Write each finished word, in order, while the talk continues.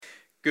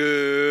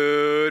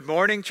Good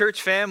morning, church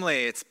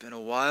family. It's been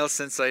a while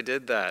since I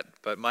did that,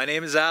 but my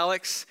name is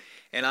Alex,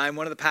 and I'm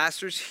one of the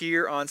pastors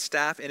here on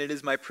staff, and it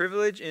is my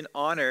privilege and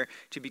honor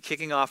to be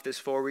kicking off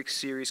this 4-week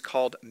series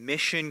called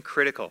Mission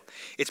Critical.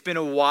 It's been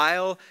a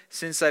while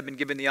since I've been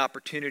given the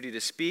opportunity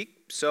to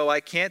speak, so I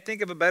can't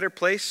think of a better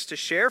place to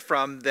share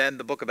from than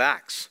the book of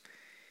Acts.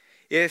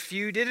 If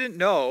you didn't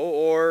know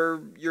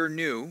or you're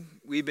new,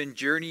 we've been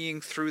journeying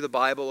through the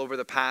Bible over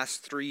the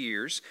past 3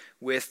 years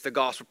with the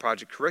Gospel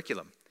Project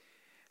curriculum.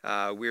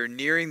 We're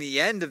nearing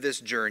the end of this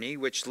journey,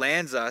 which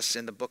lands us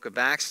in the book of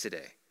Acts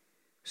today.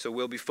 So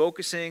we'll be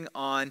focusing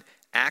on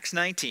Acts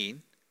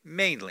 19,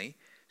 mainly.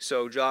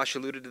 So Josh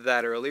alluded to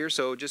that earlier,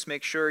 so just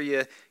make sure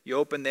you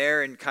open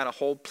there and kind of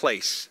hold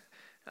place.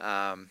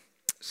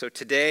 So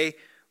today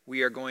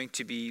we are going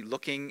to be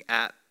looking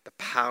at the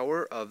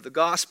power of the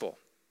gospel.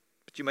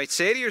 But you might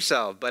say to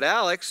yourself, but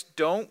Alex,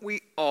 don't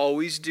we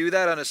always do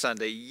that on a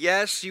Sunday?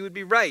 Yes, you would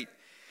be right.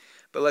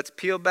 But let's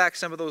peel back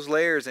some of those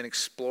layers and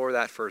explore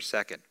that for a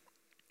second.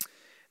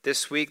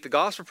 This week, the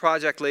Gospel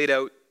Project laid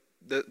out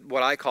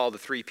what I call the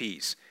 3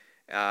 Ps.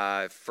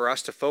 For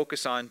us to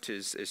focus on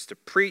is to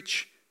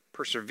preach,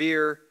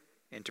 persevere,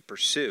 and to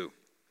pursue.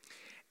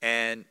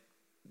 And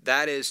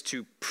that is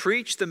to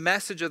preach the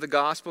message of the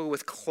gospel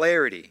with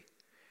clarity,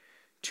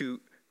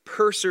 to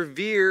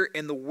persevere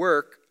in the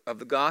work of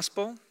the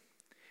gospel,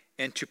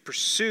 and to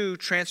pursue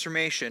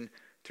transformation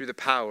through the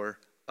power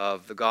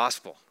of the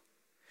gospel.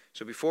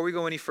 So before we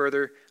go any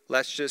further,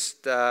 let's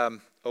just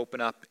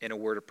open up in a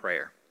word of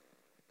prayer.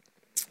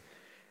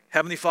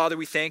 Heavenly Father,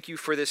 we thank you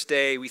for this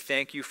day. We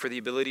thank you for the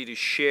ability to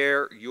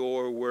share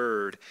your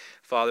word,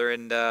 Father.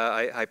 And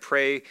I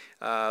pray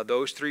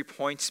those 3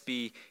 points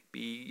be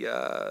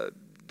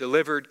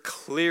delivered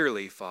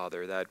clearly,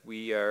 Father, that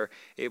we are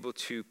able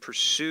to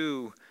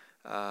pursue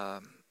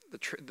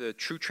the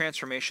true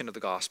transformation of the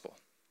gospel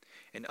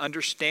and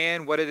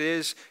understand what it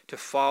is to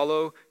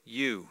follow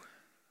you.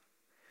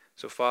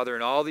 So, Father,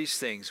 in all these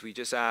things, we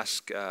just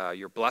ask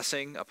your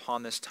blessing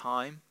upon this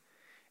time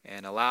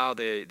and allow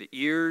the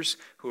ears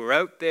who are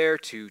out there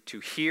to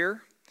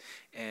hear.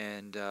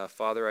 And,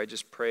 Father, I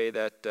just pray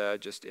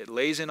that just it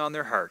lays in on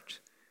their heart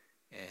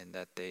and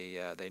that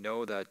they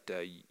know that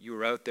you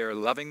are out there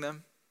loving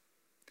them.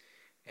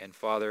 And,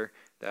 Father,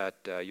 that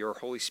your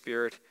Holy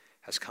Spirit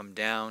has come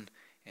down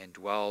and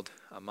dwelled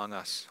among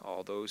us,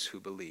 all those who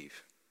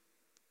believe.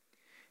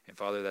 And,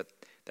 Father,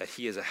 that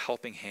he is a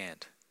helping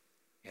hand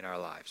in our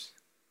lives.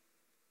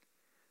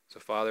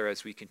 So, Father,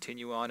 as we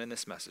continue on in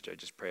this message, I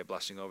just pray a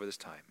blessing over this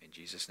time. In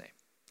Jesus' name,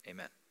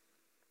 amen.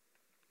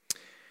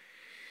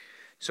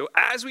 So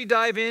as we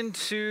dive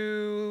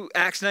into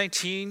Acts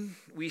 19,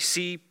 we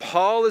see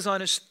Paul is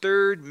on his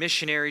 3rd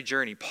missionary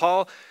journey.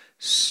 Paul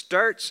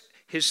starts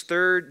his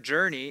 3rd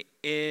journey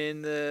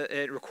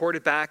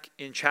recorded back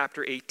in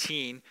chapter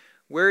 18,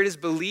 where it is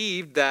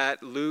believed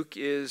that Luke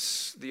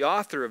is the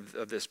author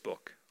of this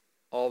book.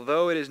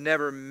 Although it is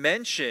never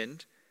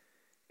mentioned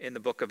in the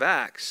book of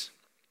Acts,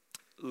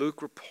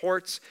 Luke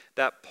reports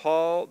that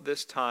Paul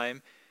this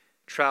time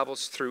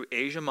travels through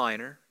Asia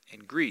Minor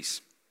and Greece,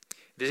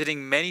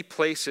 visiting many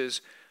places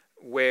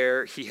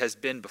where he has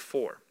been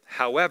before.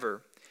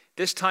 However,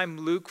 this time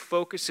Luke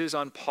focuses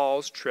on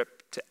Paul's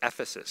trip to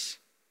Ephesus.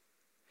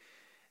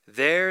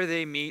 There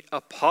they meet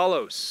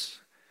Apollos.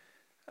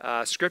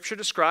 Scripture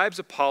describes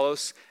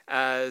Apollos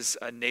as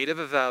a native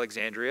of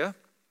Alexandria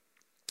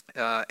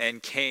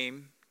and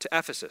came to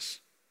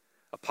Ephesus.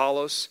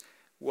 Apollos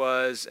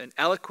was an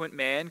eloquent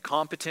man,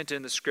 competent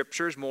in the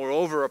scriptures.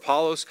 Moreover,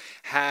 Apollos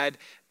had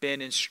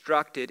been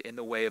instructed in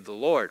the way of the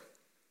Lord.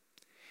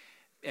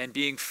 And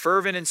being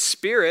fervent in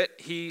spirit,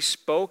 he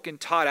spoke and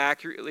taught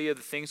accurately of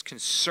the things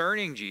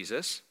concerning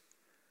Jesus,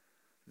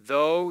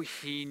 though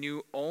he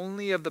knew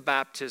only of the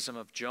baptism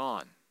of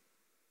John.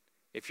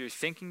 If you're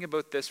thinking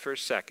about this for a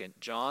second,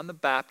 John the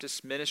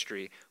Baptist's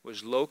ministry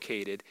was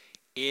located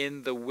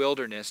in the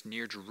wilderness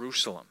near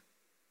Jerusalem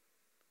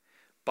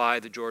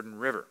by the Jordan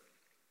River.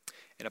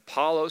 And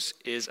Apollos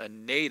is a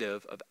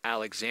native of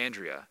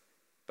Alexandria,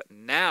 but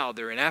now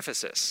they're in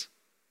Ephesus.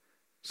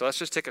 So let's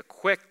just take a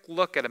quick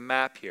look at a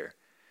map here.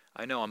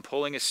 I know I'm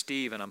pulling a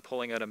Steve and I'm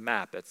pulling out a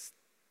map.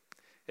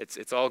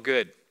 It's all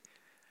good.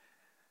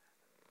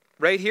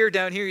 Right here,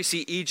 down here, you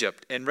see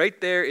Egypt, and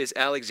right there is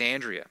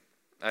Alexandria.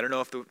 I don't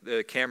know if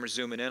the camera's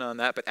zooming in on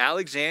that, but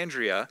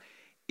Alexandria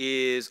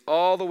is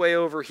all the way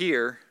over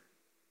here,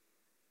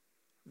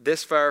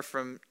 this far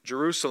from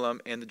Jerusalem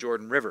and the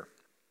Jordan River.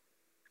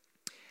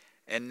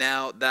 And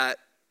now that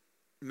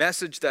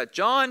message that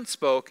John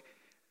spoke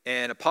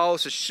and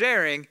Apollos is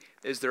sharing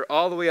is they're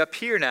all the way up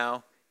here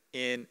now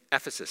in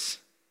Ephesus.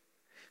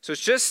 So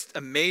it's just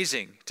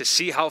amazing to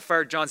see how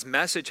far John's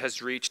message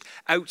has reached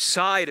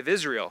outside of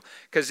Israel.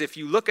 Because if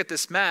you look at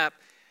this map,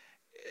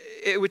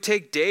 it would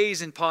take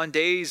days upon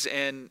days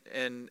and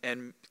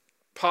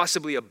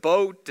possibly a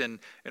boat and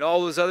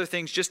all those other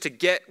things just to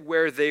get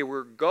where they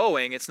were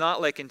going. It's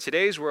not like in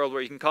today's world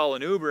where you can call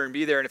an Uber and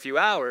be there in a few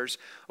hours,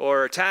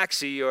 or a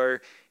taxi,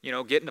 or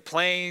get in a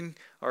plane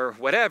or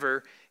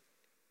whatever.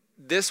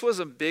 This was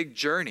a big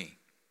journey.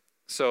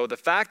 So the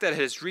fact that it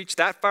has reached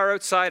that far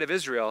outside of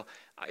Israel,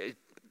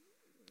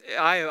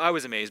 I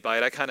was amazed by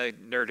it. I kind of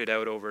nerded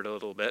out over it a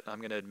little bit. I'm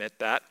going to admit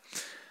that.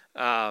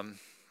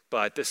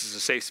 But this is a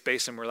safe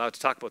space and we're allowed to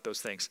talk about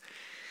those things.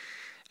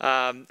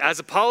 As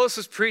Apollos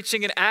was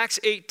preaching in Acts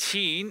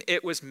 18,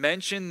 it was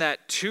mentioned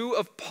that two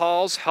of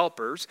Paul's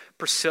helpers,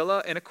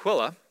 Priscilla and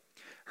Aquila,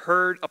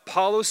 heard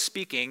Apollos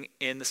speaking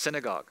in the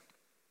synagogue.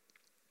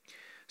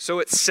 So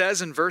it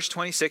says in verse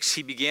 26,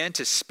 he began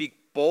to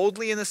speak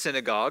boldly in the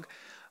synagogue,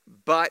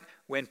 but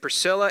when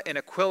Priscilla and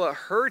Aquila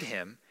heard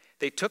him,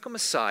 they took him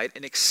aside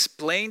and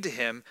explained to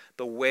him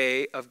the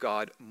way of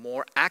God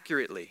more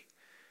accurately.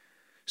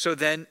 So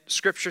then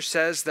Scripture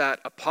says that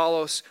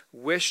Apollos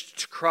wished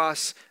to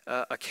cross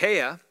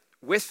Achaia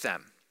with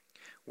them,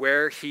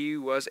 where he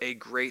was a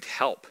great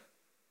help.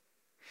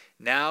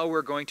 Now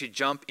we're going to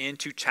jump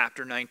into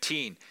chapter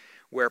 19,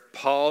 where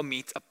Paul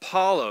meets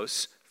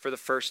Apollos for the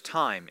first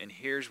time. And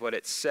here's what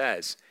it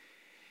says.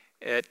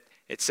 It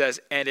says,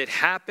 "And it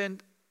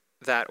happened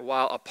that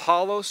while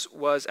Apollos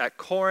was at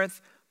Corinth,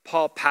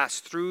 Paul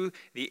passed through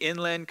the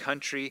inland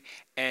country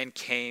and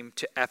came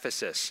to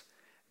Ephesus.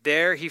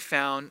 There he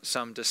found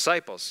some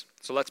disciples."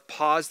 So let's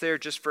pause there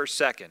just for a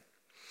second.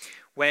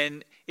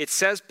 When it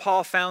says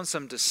Paul found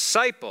some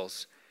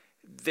disciples,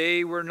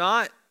 they were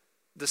not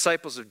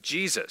disciples of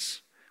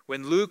Jesus.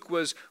 When Luke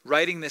was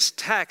writing this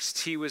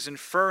text, he was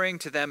inferring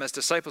to them as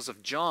disciples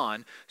of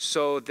John,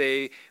 so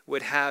they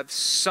would have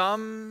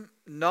some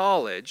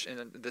knowledge,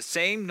 and the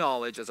same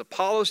knowledge as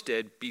Apollos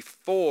did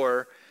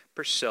before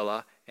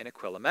Priscilla and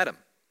Aquila met him.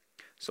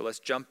 So let's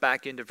jump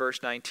back into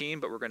verse 19,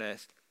 but we're going to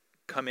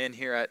come in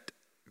here at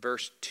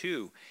verse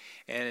 2.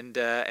 And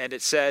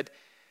it said,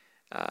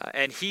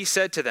 "And he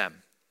said to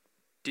them,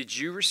 'Did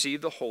you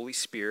receive the Holy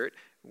Spirit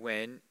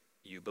when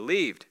you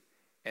believed?'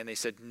 And they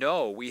said,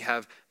 'No, we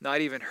have not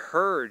even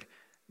heard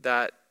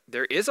that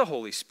there is a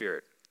Holy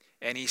Spirit.'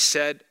 And he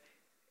said,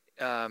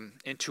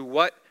 'Into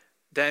what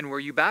then were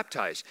you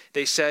baptized?'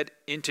 They said,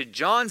 'Into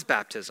John's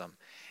baptism.'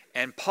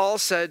 And Paul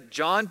said,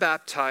 'John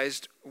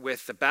baptized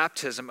with the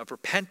baptism of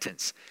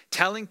repentance,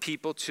 telling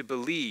people to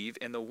believe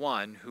in the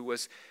one who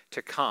was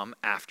to come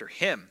after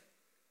him,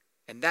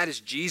 and that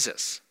is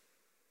Jesus.'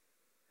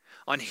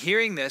 On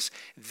hearing this,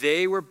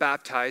 they were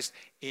baptized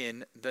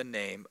in the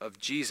name of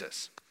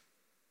Jesus."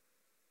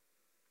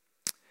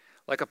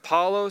 Like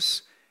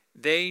Apollos,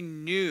 they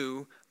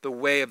knew the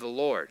way of the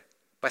Lord,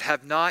 but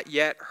have not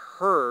yet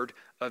heard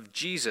of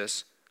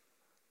Jesus,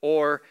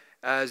 or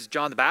as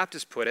John the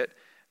Baptist put it,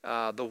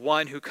 the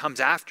one who comes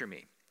after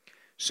me.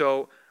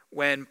 So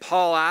when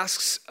Paul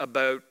asks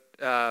about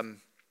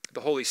the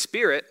Holy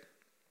Spirit,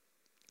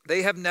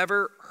 they have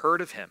never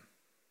heard of him.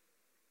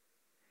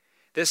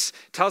 This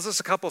tells us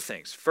a couple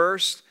things.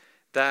 First,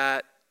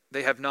 that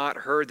they have not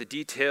heard the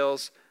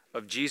details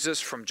of Jesus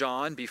from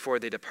John before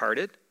they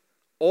departed,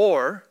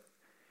 or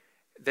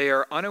they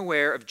are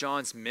unaware of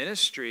John's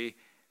ministry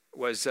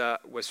was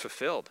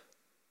fulfilled.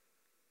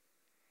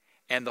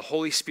 And the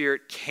Holy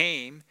Spirit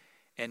came,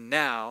 and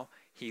now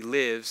he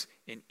lives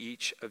in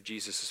each of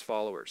Jesus'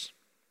 followers.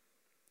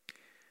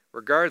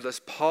 Regardless,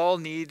 Paul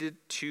needed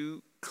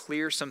to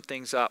clear some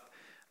things up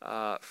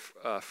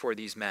for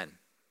these men.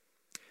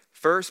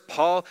 First,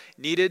 Paul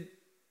needed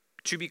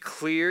to be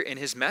clear in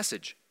his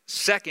message.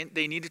 Second,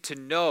 they needed to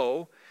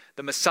know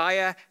the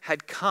Messiah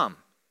had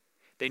come.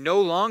 They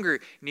no longer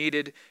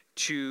needed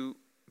to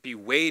be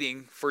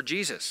waiting for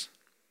Jesus.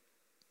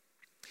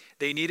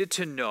 They needed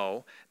to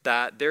know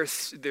that their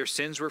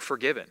sins were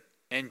forgiven,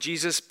 and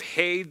Jesus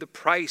paid the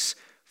price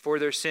for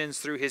their sins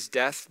through his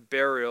death,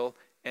 burial,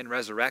 and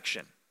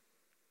resurrection.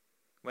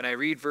 When I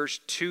read verse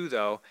 2,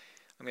 though,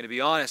 I'm going to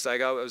be honest, I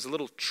was a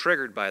little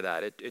triggered by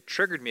that. It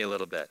triggered me a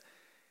little bit.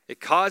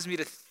 It caused me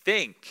to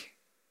think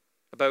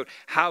about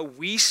how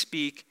we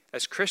speak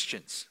as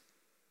Christians.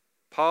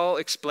 Paul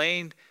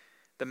explained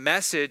the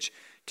message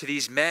to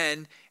these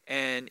men,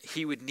 and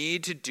he would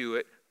need to do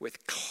it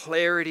with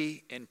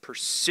clarity and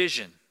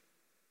precision.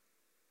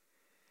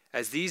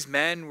 As these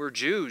men were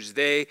Jews,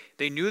 they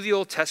knew the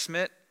Old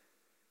Testament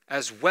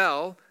as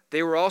well.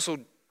 They were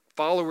also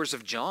followers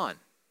of John.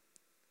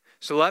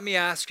 So let me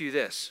ask you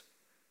this.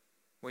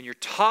 When you're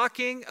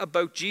talking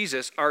about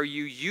Jesus, are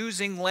you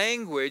using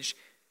language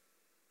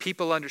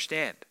people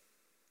understand?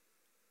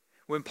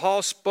 When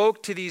Paul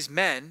spoke to these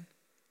men,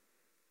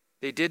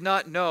 they did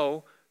not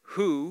know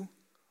who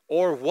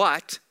or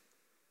what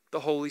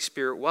the Holy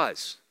Spirit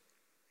was.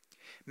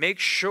 Make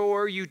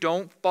sure you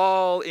don't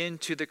fall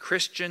into the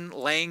Christian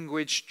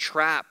language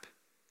trap.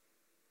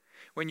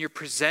 When you're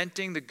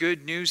presenting the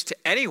good news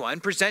to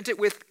anyone, present it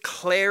with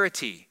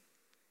clarity.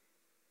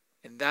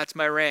 And that's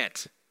my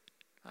rant.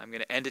 I'm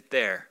going to end it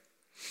there.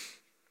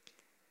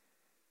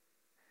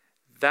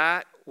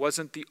 That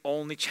wasn't the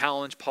only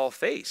challenge Paul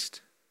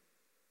faced.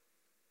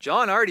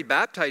 John already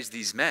baptized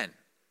these men.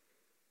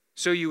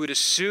 So you would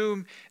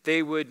assume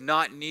they would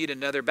not need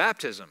another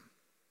baptism.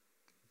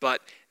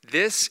 But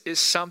this is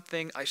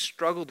something I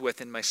struggled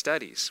with in my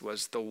studies,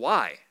 was the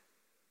why.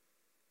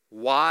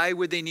 Why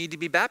would they need to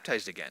be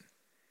baptized again?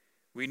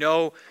 We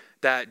know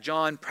that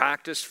John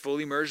practiced full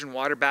immersion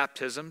water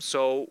baptism,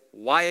 so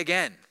why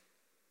again?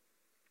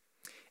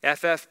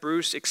 F.F.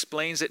 Bruce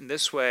explains it in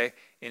this way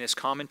in his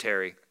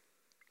commentary.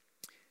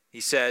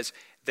 He says,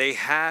 they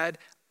had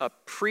a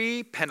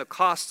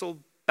pre-Pentecostal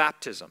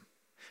baptism.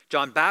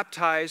 John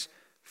baptized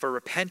for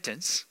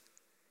repentance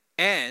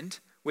and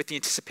with the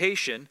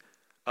anticipation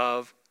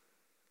of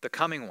the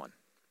coming one.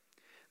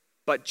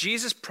 But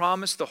Jesus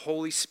promised the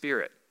Holy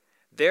Spirit.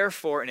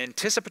 Therefore, an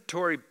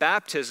anticipatory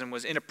baptism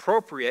was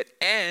inappropriate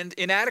and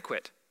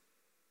inadequate.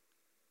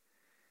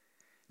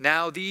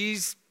 Now,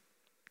 these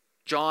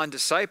John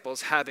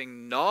disciples,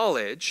 having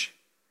knowledge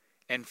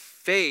and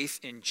faith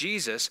in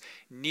Jesus,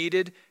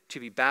 needed to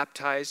be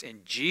baptized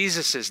in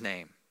Jesus'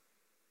 name.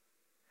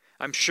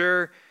 I'm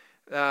sure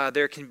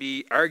there can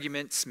be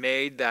arguments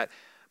made that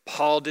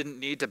Paul didn't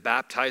need to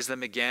baptize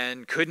them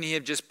again. Couldn't he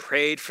have just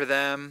prayed for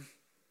them?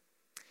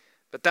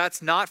 But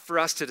that's not for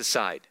us to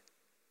decide.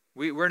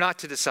 We're not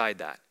to decide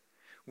that.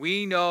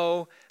 We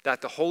know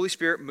that the Holy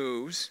Spirit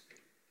moves.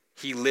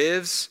 He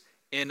lives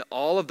in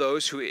all of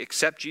those who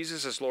accept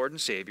Jesus as Lord and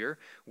Savior.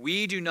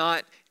 We do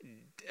not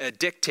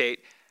dictate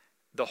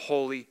the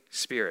Holy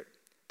Spirit.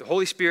 The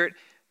Holy Spirit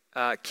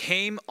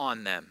came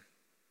on them,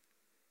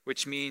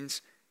 which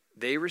means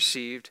they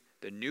received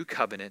the new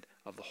covenant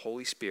of the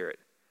Holy Spirit,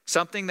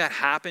 something that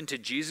happened to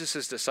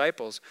Jesus'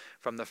 disciples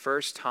from the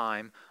first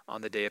time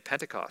on the day of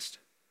Pentecost.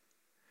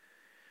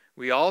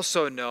 We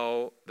also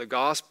know the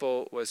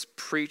gospel was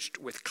preached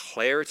with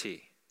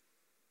clarity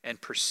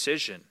and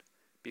precision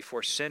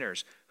before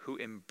sinners who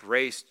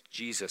embraced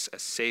Jesus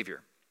as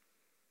Savior.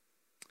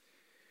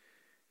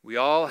 We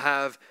all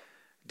have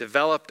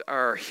developed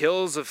our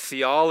hills of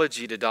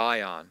theology to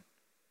die on,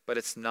 but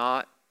it's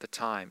not the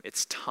time.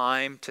 It's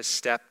time to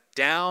step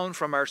down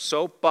from our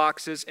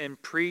soapboxes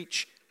and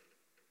preach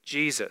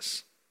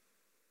Jesus.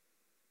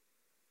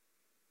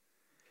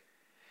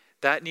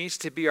 That needs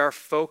to be our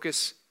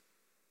focus,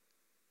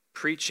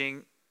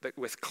 preaching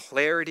with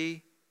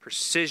clarity,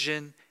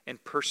 precision,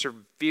 and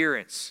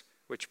perseverance,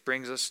 which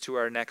brings us to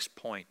our next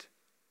point.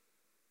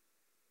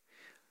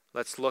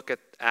 Let's look at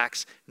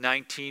Acts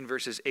 19,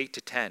 verses 8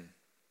 to 10.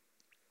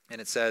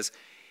 And it says,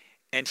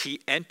 "And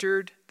he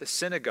entered the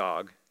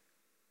synagogue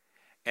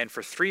and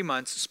for 3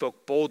 months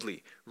spoke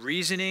boldly,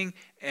 reasoning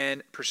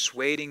and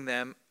persuading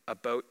them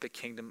about the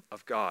kingdom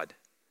of God.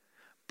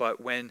 But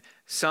when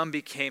some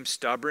became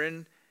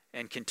stubborn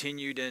and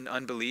continued in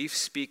unbelief,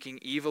 speaking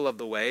evil of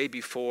the way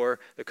before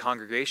the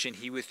congregation,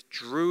 he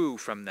withdrew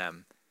from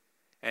them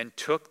and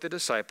took the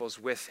disciples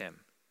with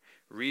him,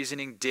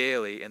 reasoning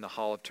daily in the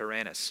hall of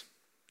Tyrannus.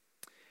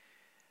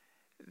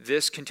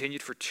 This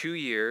continued for 2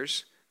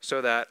 years,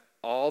 so that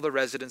all the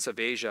residents of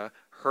Asia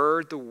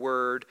heard the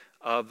word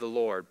of the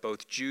Lord,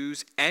 both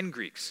Jews and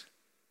Greeks."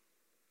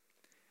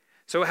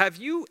 So have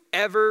you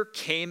ever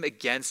came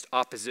against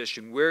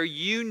opposition where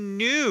you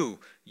knew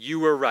you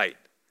were right?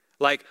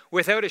 Like,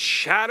 without a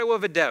shadow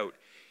of a doubt,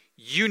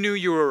 you knew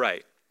you were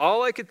right.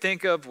 All I could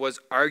think of was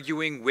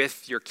arguing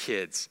with your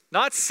kids.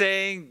 Not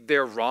saying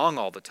they're wrong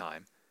all the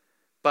time,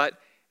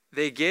 but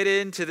they get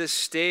into this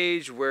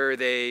stage where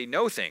they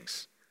know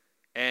things,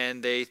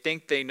 and they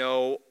think they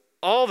know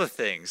all the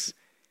things.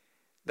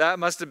 That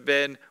must have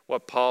been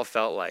what Paul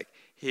felt like.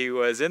 He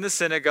was in the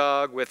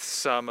synagogue with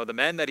some of the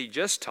men that he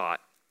just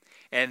taught,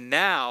 and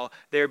now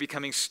they're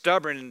becoming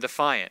stubborn and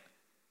defiant.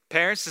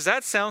 Parents, does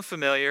that sound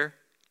familiar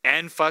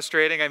and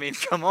frustrating? I mean,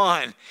 come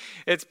on.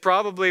 It's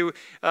probably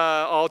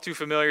all too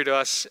familiar to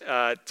us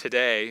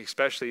today,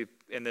 especially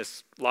in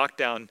this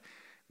lockdown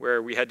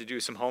where we had to do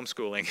some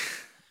homeschooling.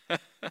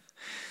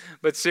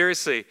 But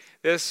seriously,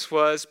 this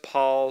was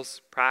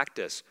Paul's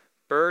practice.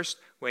 First,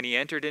 when he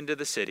entered into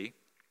the city,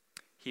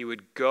 he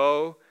would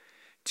go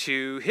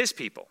to his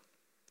people,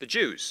 the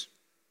Jews,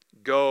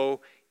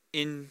 go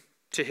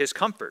into his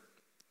comfort.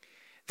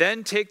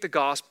 Then take the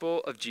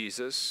gospel of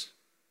Jesus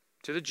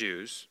to the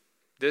Jews.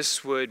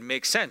 This would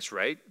make sense,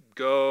 right?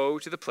 Go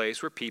to the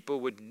place where people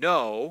would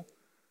know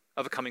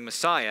of a coming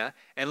Messiah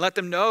and let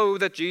them know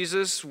that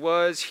Jesus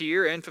was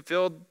here and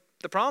fulfilled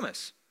the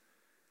promise.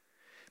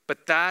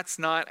 But that's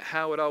not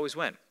how it always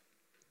went.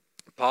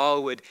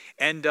 Paul would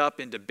end up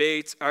in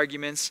debates,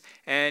 arguments,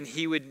 and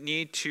he would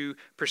need to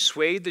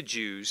persuade the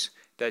Jews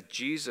that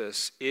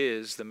Jesus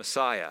is the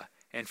Messiah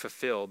and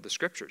fulfilled the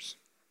scriptures.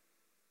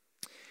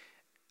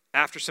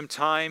 After some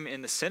time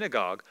in the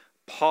synagogue,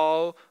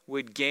 Paul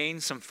would gain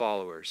some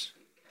followers,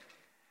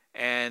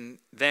 and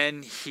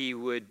then he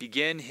would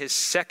begin his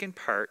second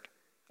part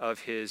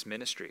of his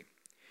ministry,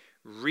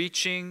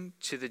 reaching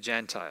to the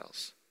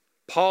Gentiles.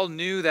 Paul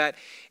knew that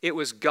it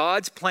was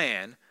God's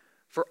plan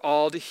for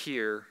all to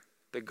hear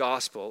the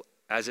gospel,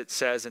 as it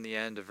says in the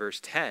end of verse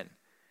 10.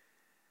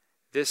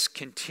 This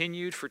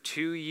continued for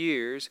 2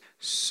 years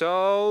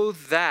so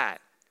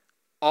that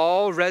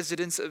all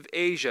residents of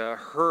Asia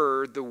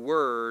heard the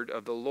word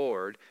of the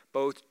Lord,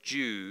 both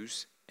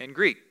Jews and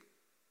Greek.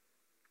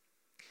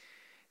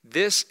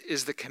 This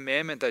is the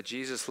commandment that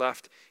Jesus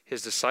left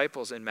his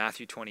disciples in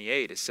Matthew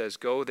 28. It says,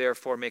 "Go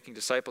therefore, making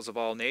disciples of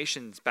all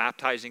nations,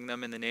 baptizing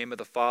them in the name of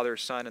the Father,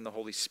 Son, and the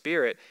Holy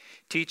Spirit,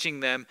 teaching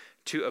them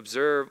to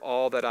observe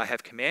all that I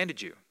have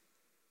commanded you."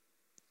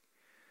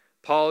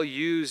 Paul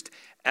used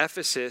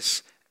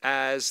Ephesus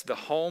as the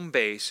home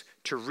base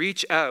to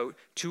reach out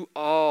to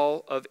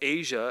all of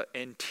Asia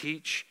and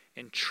teach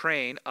and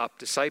train up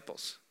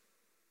disciples.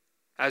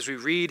 As we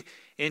read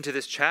into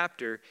this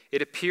chapter,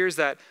 it appears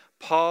that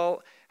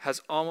Paul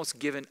has almost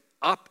given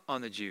up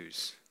on the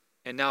Jews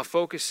and now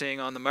focusing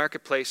on the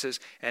marketplaces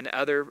and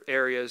other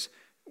areas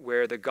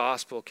where the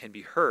gospel can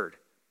be heard.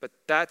 But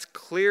that's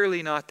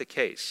clearly not the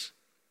case.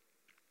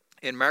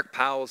 In Mark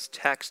Powell's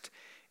text,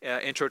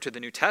 Intro to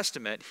the New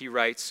Testament, he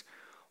writes,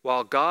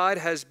 "While God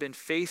has been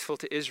faithful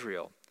to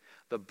Israel,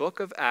 the book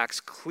of Acts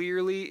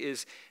clearly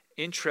is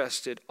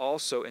interested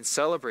also in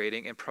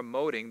celebrating and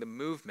promoting the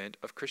movement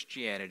of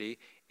Christianity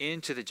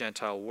into the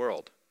Gentile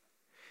world.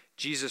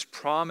 Jesus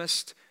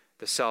promised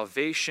the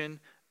salvation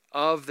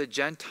of the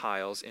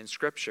Gentiles in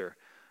Scripture.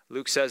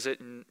 Luke says it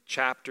in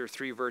chapter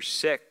 3, verse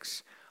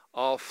 6,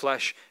 "All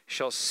flesh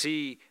shall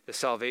see the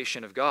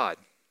salvation of God."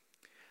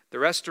 The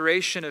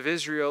restoration of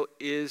Israel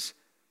is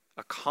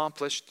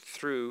accomplished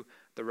through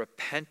the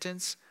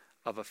repentance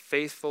of a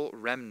faithful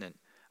remnant,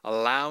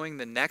 allowing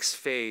the next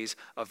phase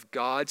of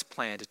God's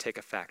plan to take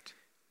effect.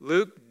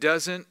 Luke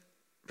doesn't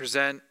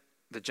present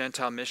the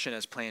Gentile mission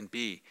as plan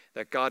B,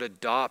 that God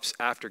adopts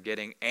after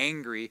getting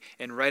angry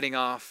and writing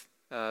off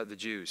the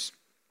Jews.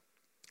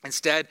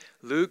 Instead,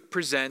 Luke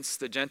presents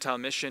the Gentile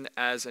mission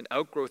as an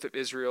outgrowth of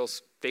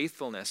Israel's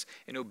faithfulness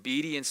and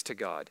obedience to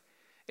God.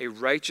 A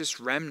righteous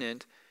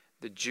remnant,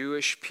 the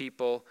Jewish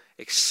people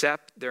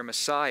accept their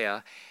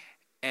Messiah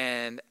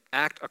and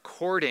act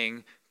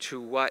according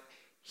to what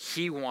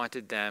he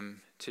wanted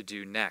them to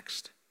do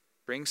next.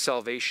 Bring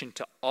salvation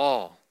to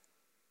all.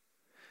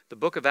 The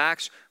book of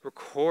Acts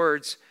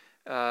records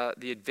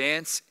the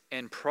advance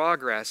and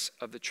progress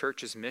of the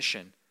church's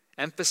mission,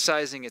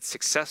 emphasizing its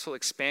successful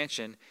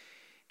expansion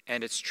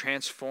and its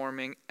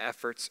transforming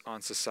efforts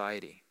on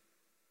society.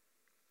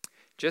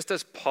 Just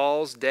as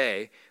Paul's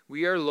day,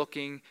 we are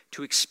looking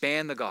to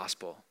expand the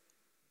gospel.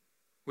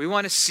 We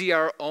want to see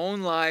our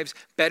own lives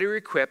better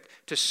equipped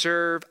to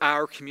serve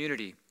our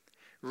community,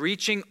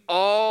 reaching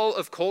all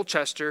of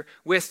Colchester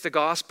with the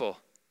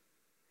gospel,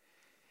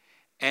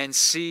 and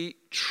see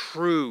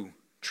true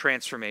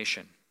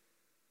transformation.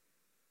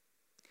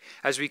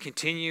 As we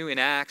continue in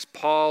Acts,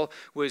 Paul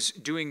was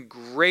doing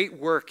great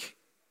work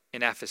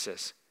in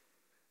Ephesus.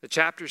 The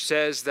chapter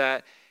says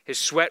that his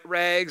sweat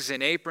rags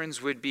and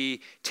aprons would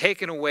be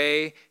taken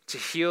away to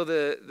heal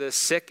the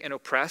sick and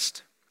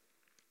oppressed.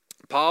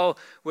 Paul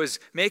was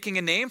making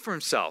a name for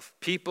himself.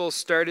 People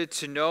started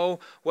to know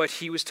what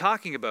he was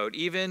talking about,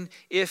 even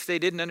if they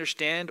didn't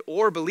understand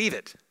or believe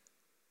it.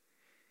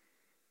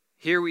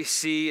 Here we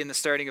see in the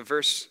starting of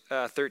verse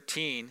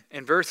 13.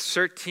 In verse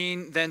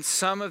 13, "Then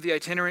some of the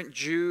itinerant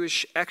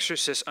Jewish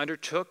exorcists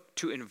undertook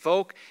to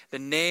invoke the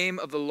name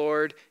of the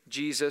Lord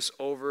Jesus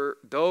over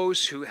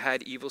those who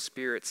had evil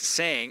spirits,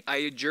 saying, 'I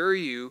adjure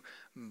you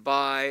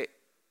by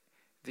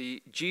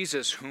the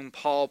Jesus whom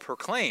Paul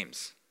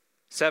proclaims.'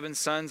 7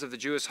 sons of the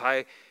Jewish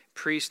high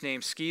priest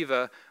named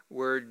Sceva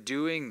were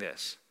doing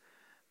this.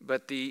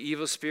 But the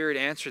evil spirit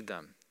answered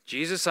them,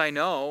 'Jesus I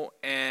know,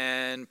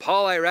 and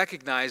Paul I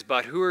recognize,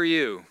 but who are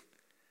you?'"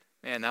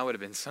 Man, that would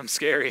have been some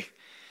scary.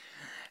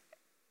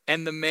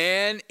 "And the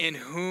man in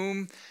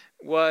whom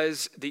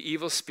was the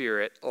evil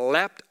spirit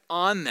leapt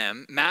on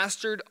them,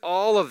 mastered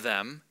all of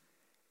them,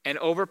 and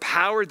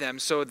overpowered them,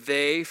 so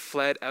they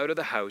fled out of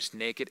the house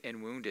naked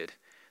and wounded."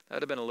 That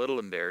would have been a little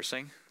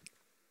embarrassing,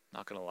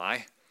 not going to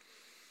lie.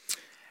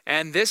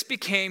 "And this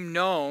became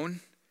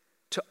known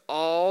to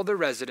all the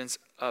residents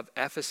of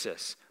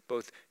Ephesus,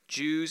 both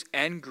Jews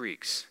and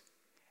Greeks,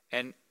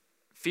 and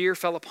fear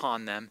fell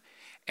upon them,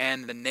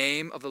 and the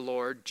name of the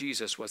Lord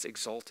Jesus was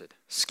exalted.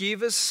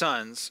 Sceva's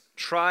sons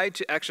tried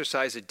to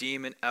exorcise a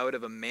demon out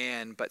of a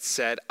man, but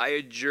said, 'I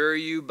adjure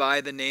you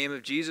by the name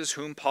of Jesus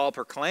whom Paul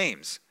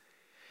proclaims.'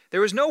 There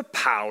was no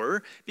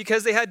power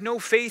because they had no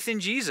faith in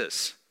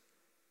Jesus.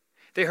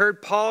 They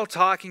heard Paul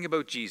talking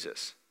about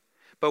Jesus,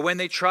 but when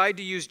they tried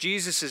to use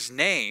Jesus'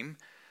 name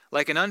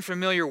like an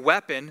unfamiliar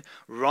weapon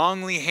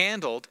wrongly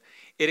handled,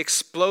 it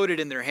exploded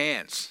in their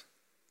hands.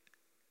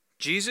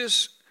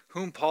 Jesus,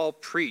 whom Paul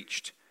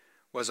preached,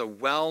 was a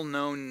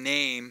well-known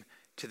name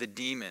to the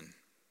demon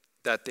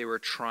that they were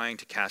trying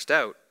to cast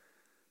out.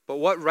 But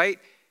what right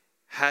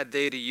had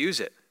they to use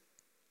it?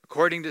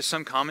 According to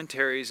some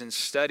commentaries and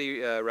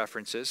study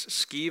references,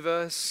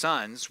 Sceva's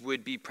sons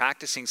would be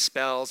practicing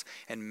spells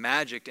and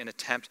magic in an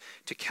attempt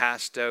to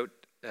cast out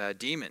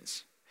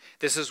demons.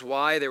 This is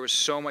why there was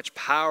so much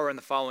power in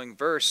the following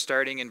verse.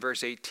 Starting in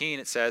verse 18,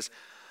 it says,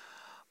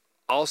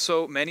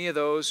 "Also many of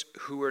those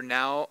who were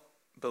now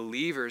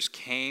believers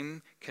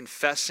came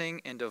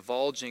confessing and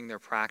divulging their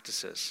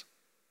practices.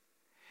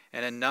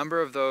 And a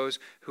number of those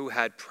who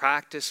had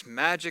practiced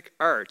magic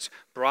arts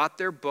brought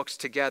their books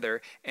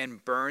together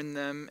and burned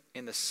them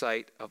in the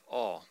sight of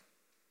all."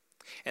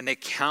 And they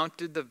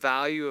counted the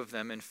value of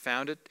them and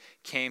found it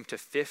came to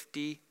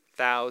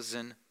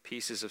 50,000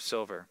 pieces of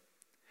silver.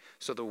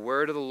 So the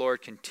word of the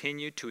Lord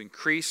continued to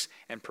increase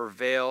and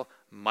prevail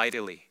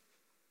mightily.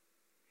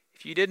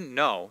 If you didn't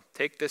know,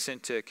 take this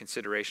into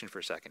consideration for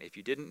a second. If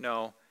you didn't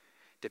know,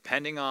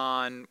 depending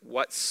on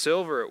what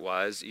silver it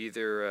was,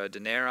 either a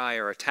denarii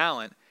or a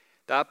talent,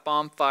 that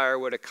bonfire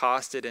would have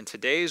costed in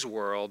today's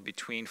world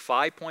between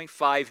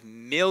 $5.5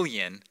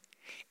 million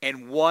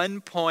and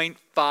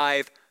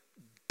 $1.5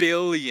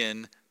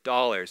 billion.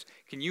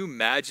 Can you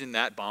imagine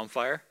that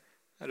bonfire?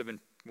 That would have been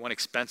one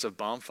expensive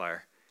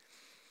bonfire.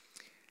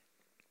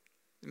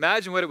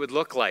 Imagine what it would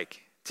look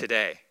like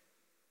today.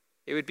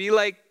 It would be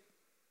like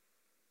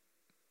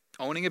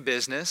owning a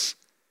business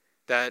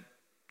that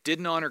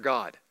didn't honor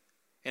God.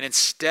 And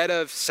instead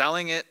of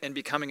selling it and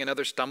becoming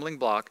another stumbling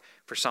block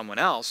for someone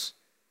else,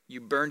 you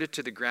burned it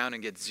to the ground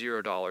and get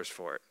 $0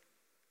 for it.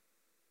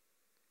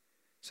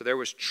 So there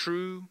was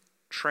true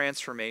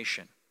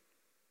transformation.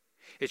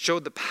 It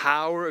showed the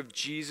power of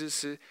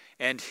Jesus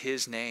and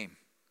his name.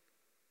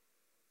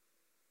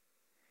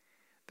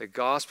 The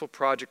Gospel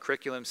Project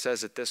curriculum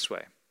says it this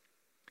way.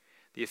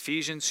 The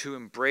Ephesians who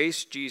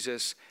embraced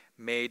Jesus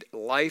made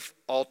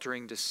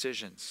life-altering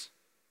decisions,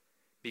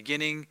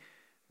 beginning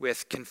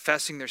with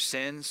confessing their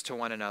sins to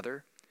one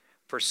another.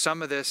 For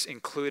some of this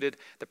included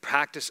the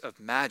practice of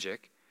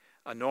magic,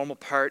 a normal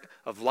part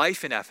of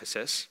life in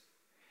Ephesus,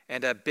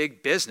 and a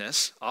big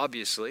business,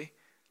 obviously.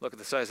 Look at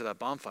the size of that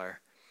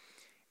bonfire.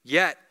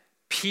 Yet,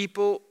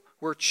 people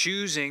were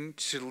choosing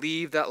to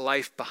leave that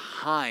life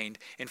behind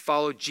and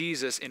follow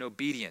Jesus in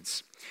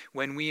obedience.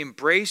 When we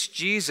embrace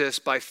Jesus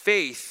by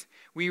faith,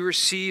 we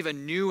receive a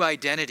new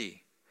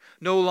identity.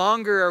 No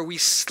longer are we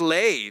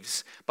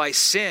slaves by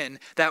sin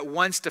that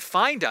once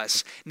defined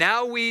us.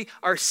 Now we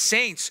are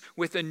saints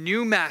with a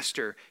new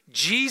master,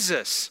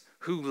 Jesus,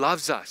 who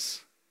loves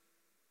us.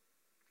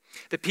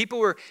 The people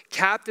were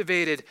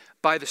captivated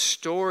by the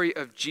story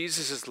of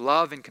Jesus'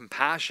 love and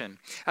compassion.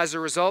 As a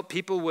result,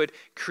 people would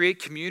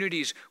create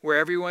communities where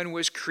everyone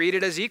was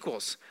created as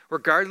equals,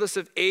 regardless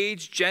of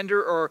age,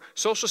 gender, or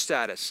social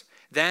status.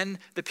 Then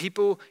the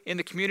people in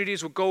the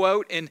communities would go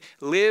out and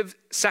live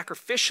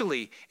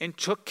sacrificially and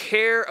took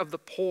care of the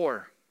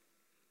poor.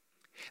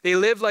 They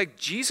lived like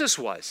Jesus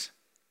was.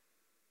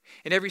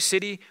 In every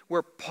city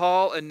where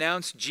Paul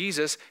announced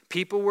Jesus,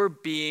 people were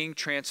being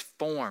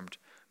transformed,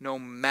 no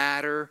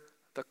matter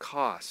the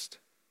cost.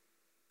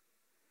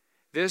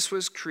 This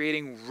was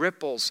creating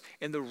ripples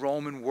in the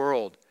Roman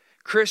world.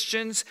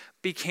 Christians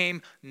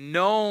became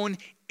known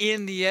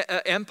in the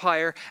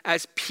empire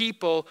as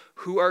people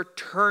who are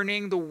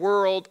turning the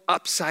world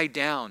upside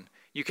down.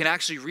 You can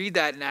actually read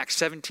that in Acts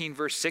 17,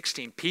 verse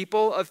 16.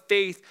 People of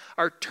faith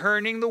are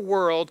turning the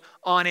world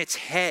on its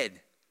head.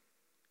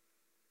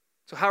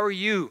 So how are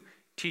you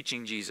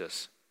teaching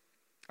Jesus?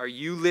 Are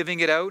you living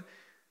it out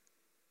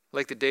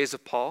like the days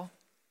of Paul?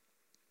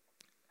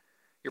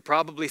 You're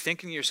probably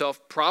thinking to yourself,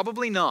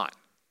 probably not.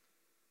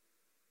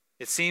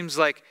 It seems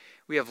like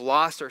we have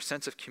lost our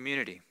sense of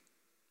community.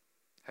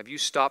 Have you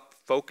stopped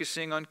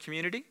focusing on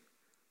community?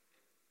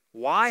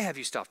 Why have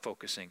you stopped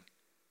focusing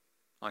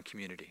on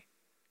community?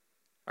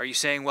 Are you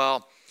saying,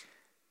 well,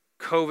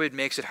 COVID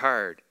makes it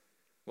hard?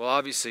 Well,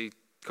 obviously,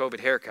 COVID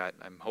haircut.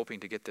 I'm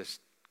hoping to get this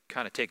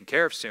kind of taken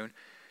care of soon,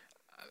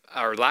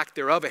 or lack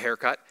thereof a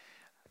haircut.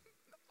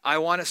 I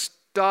want to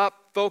stop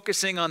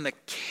focusing on the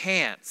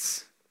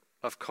can'ts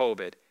of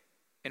COVID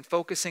and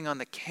focusing on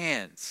the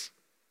cans.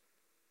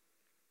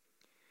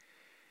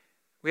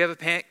 We have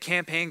a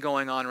campaign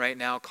going on right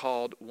now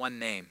called One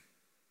Name.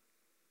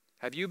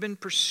 Have you been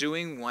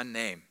pursuing one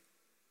name?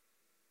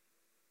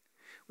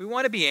 We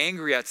want to be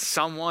angry at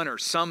someone or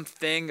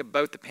something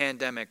about the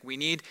pandemic. We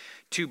need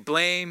to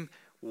blame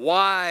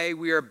why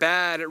we are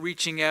bad at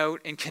reaching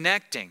out and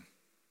connecting.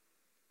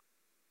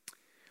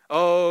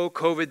 Oh,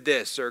 COVID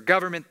this or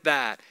government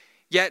that.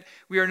 Yet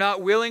we are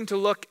not willing to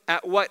look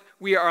at what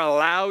we are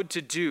allowed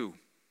to do.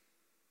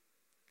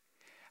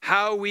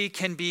 How we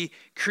can be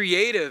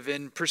creative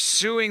in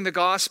pursuing the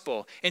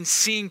gospel and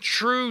seeing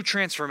true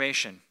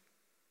transformation.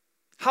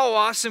 How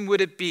awesome would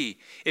it be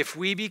if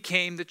we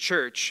became the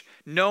church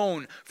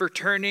known for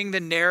turning the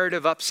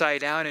narrative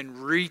upside down and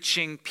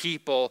reaching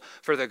people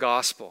for the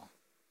gospel?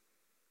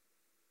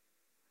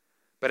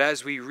 But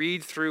as we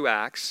read through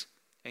Acts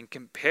and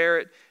compare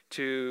it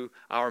to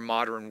our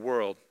modern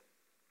world,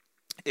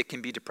 it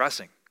can be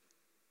depressing.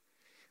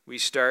 We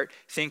start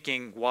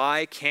thinking,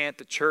 why can't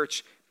the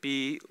church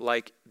be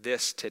like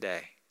this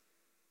today?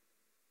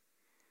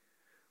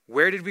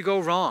 Where did we go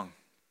wrong?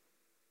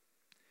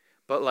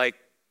 But like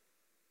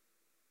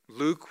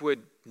Luke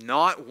would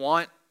not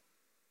want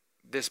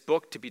this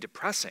book to be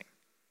depressing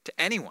to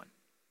anyone.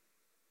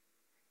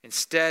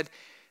 Instead,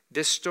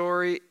 this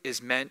story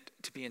is meant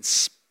to be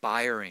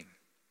inspiring.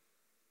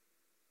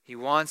 He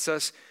wants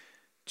us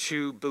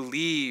to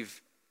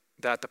believe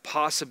that the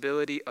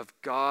possibility of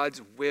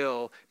God's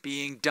will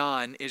being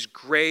done is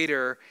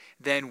greater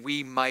than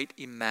we might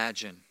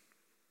imagine.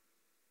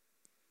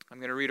 I'm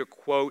going to read a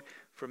quote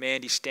from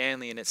Andy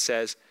Stanley, and it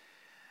says,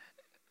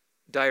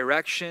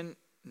 Direction,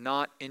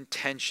 not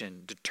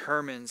intention,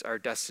 determines our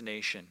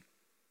destination.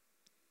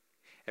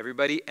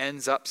 Everybody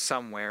ends up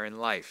somewhere in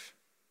life.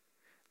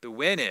 The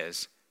win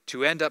is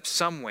to end up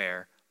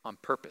somewhere on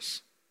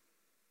purpose.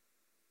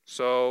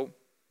 So,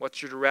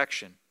 what's your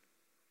direction?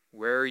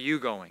 Where are you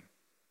going?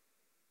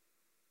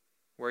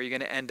 Where are you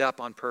going to end up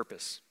on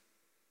purpose?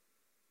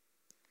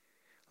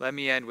 Let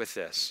me end with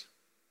this.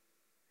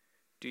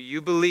 Do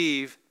you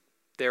believe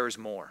there is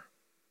more?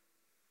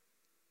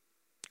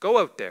 Go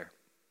out there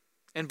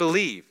and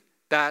believe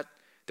that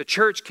the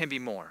church can be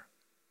more.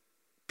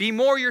 Be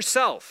more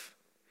yourself.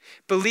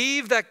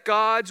 Believe that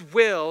God's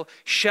will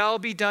shall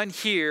be done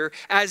here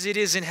as it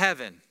is in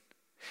heaven.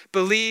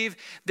 Believe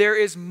there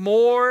is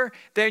more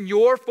than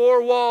your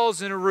four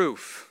walls and a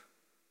roof.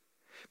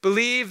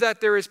 Believe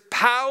that there is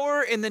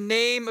power in the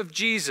name of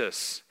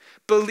Jesus.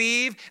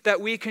 Believe that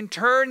we can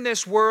turn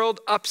this world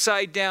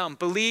upside down.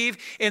 Believe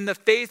in the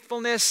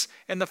faithfulness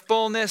and the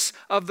fullness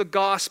of the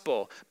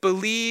gospel.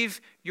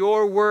 Believe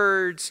your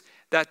words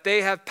that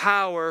they have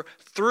power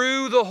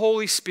through the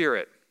Holy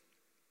Spirit.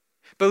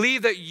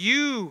 Believe that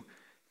you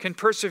can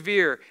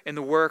persevere in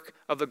the work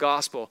of the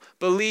gospel.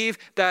 Believe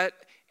that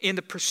in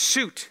the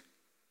pursuit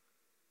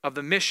of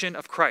the mission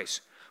of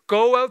Christ.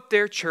 Go out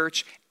there,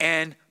 church,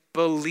 and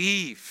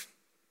believe.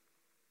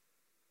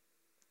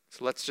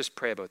 So let's just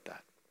pray about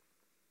that.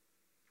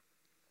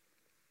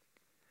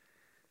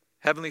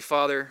 Heavenly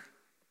Father,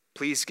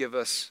 please give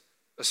us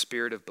a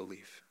spirit of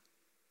belief.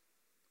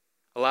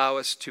 Allow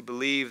us to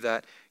believe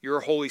that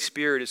your Holy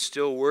Spirit is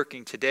still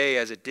working today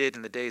as it did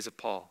in the days of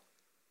Paul.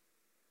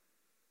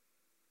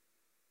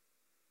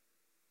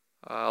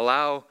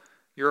 Allow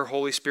your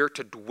Holy Spirit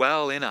to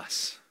dwell in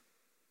us.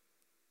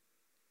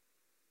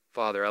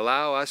 Father,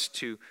 allow us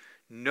to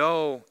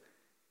know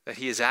that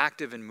he is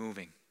active and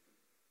moving.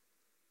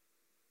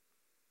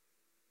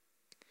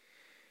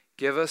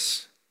 Give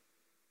us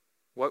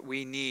what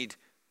we need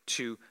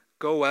to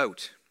go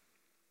out,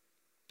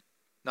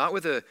 not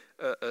with a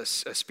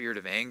spirit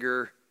of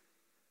anger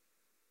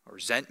or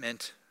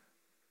resentment.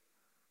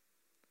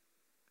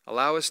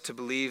 Allow us to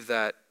believe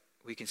that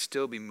we can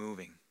still be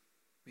moving.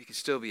 We can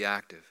still be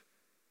active.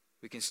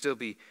 We can still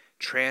be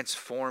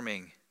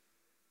transforming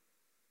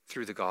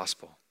through the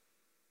gospel.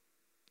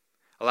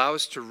 Allow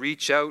us to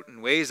reach out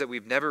in ways that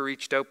we've never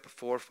reached out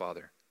before,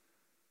 Father.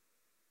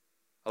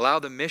 Allow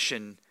the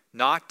mission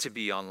not to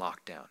be on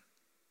lockdown.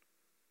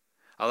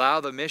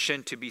 Allow the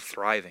mission to be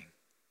thriving.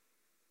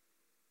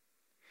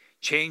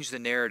 Change the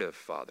narrative,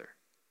 Father.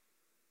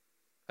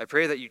 I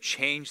pray that you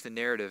change the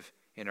narrative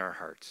in our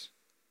hearts.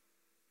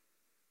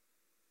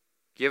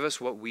 Give us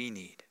what we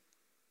need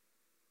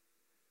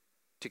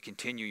to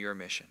continue your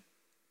mission.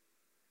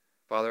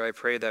 Father, I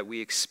pray that we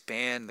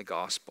expand the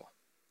gospel.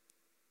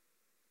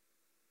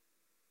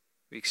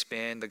 We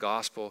expand the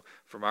gospel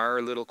from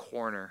our little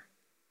corner.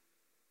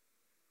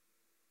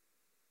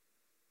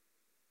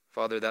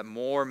 Father, that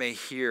more may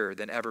hear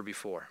than ever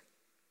before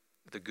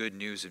the good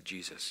news of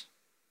Jesus.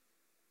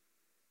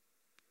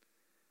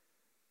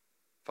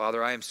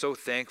 Father, I am so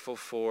thankful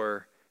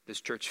for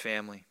this church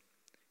family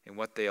and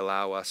what they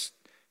allow us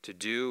to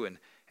do and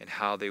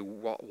how they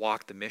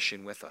walk the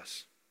mission with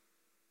us.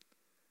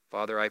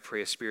 Father, I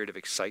pray a spirit of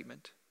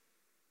excitement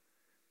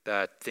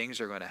that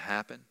things are going to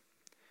happen,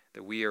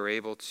 that we are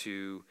able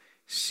to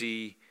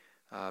see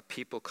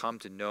people come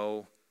to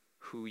know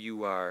who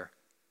you are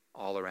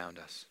all around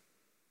us.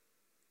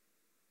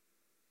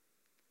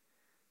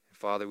 And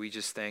Father, we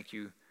just thank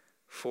you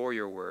for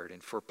your word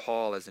and for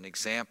Paul as an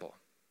example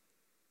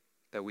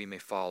that we may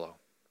follow.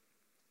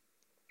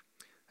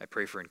 I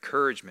pray for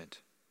encouragement,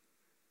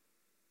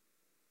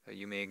 that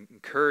you may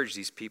encourage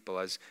these people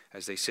as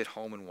they sit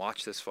home and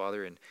watch this,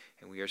 Father, and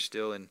we are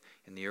still in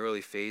the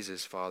early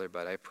phases, Father,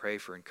 but I pray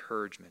for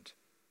encouragement,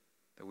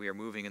 that we are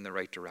moving in the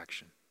right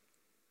direction.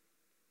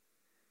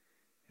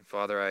 And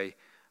Father, I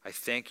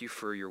thank you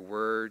for your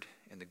word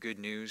and the good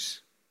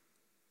news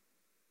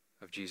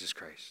of Jesus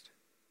Christ.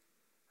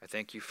 I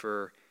thank you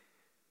for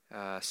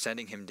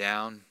sending him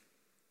down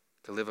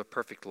to live a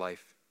perfect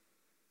life,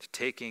 to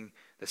taking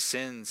the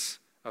sins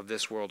of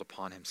this world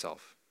upon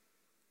himself,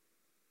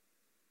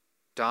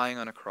 dying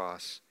on a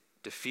cross,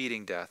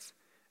 defeating death,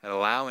 and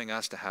allowing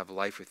us to have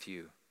life with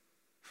you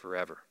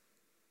forever.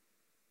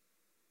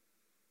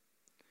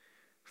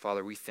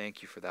 Father, we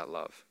thank you for that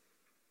love.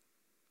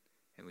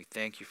 And we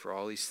thank you for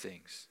all these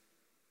things.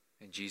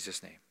 In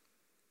Jesus' name,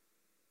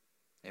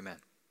 amen.